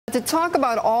To talk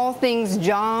about all things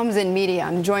jobs and media,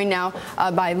 I'm joined now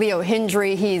by Leo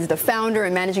Hindery. He's the founder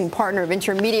and managing partner of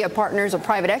InterMedia Partners, a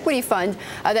private equity fund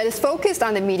that is focused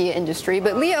on the media industry.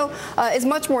 But Leo is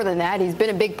much more than that. He's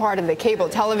been a big part of the cable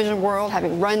television world,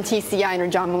 having run TCI under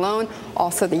John Malone,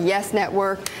 also the Yes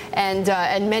Network, and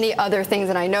many other things.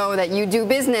 And I know that you do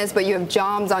business, but you have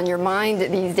jobs on your mind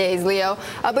these days, Leo.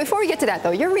 Before we get to that,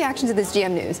 though, your reaction to this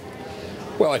GM news?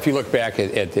 Well, if you look back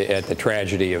at the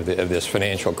tragedy of this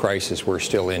financial crisis we're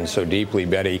still in so deeply,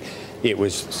 Betty, it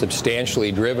was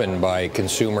substantially driven by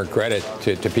consumer credit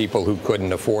to people who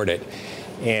couldn't afford it.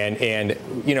 And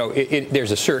you know, there's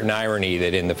a certain irony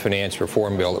that in the finance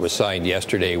reform bill that was signed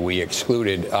yesterday, we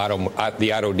excluded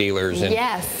the auto dealers. And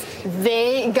yes,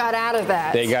 they got out of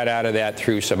that. They got out of that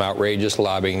through some outrageous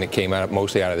lobbying that came out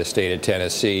mostly out of the state of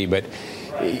Tennessee. But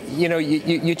you know,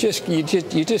 you just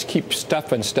keep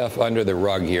stuffing stuff under the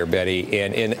rug here, Betty,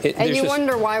 and you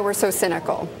wonder why we're so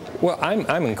cynical. Well,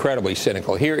 I'm incredibly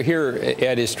cynical. Here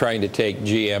Ed is trying to take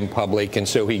GM public, and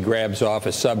so he grabs off a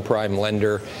subprime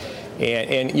lender,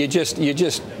 and you just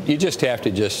have to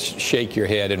just shake your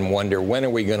head and wonder, when are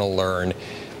we going to learn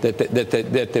that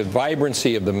the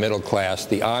vibrancy of the middle class,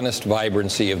 the honest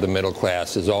vibrancy of the middle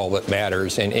class, is all that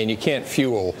matters, and you can't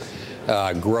fuel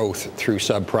growth through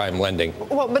subprime lending.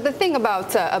 Well, but the thing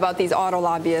about these auto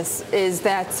lobbyists is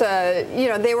that you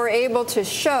know, they were able to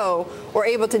show, or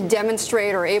able to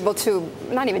demonstrate, or able to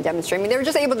not even demonstrate. I mean, they were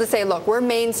just able to say, look, we're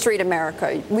Main Street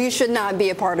America. We should not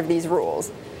be a part of these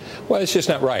rules. Well, it's just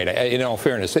not right. In all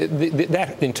fairness,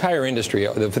 that entire industry,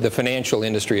 the financial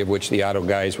industry of which the auto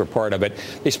guys were part of it,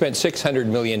 they spent $600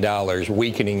 million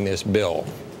weakening this bill.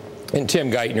 And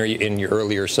Tim Geithner, in your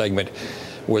earlier segment,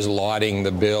 was lauding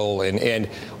the bill, and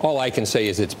all I can say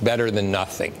is it's better than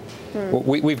nothing.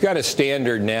 We've got a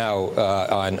standard now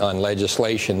on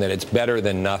legislation that it's better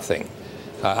than nothing.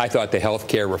 I thought the health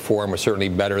care reform was certainly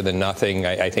better than nothing.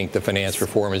 I think the finance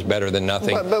reform is better than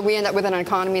nothing. But we end up with an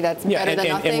economy that's better than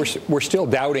nothing? And we're still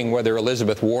doubting whether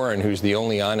Elizabeth Warren, who's the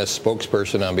only honest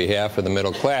spokesperson on behalf of the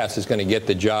middle class, is going to get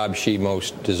the job she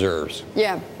most deserves.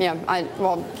 Yeah.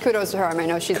 Well, kudos to her. I mean, I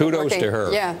know she's kudos to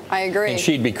her. Yeah, I agree. And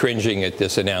she'd be cringing at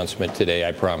this announcement today,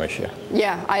 I promise you.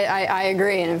 Yeah, I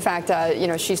agree. And in fact, you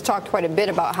know, she's talked quite a bit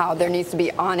about how there needs to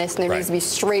be honest and there needs to be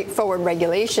straightforward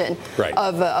regulation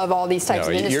of all these types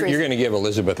of industries. You're going to give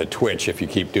Elizabeth a twitch if you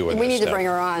keep doing this. We need to bring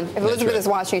her on. If Elizabeth is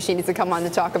watching, she needs to come on to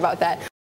talk about that.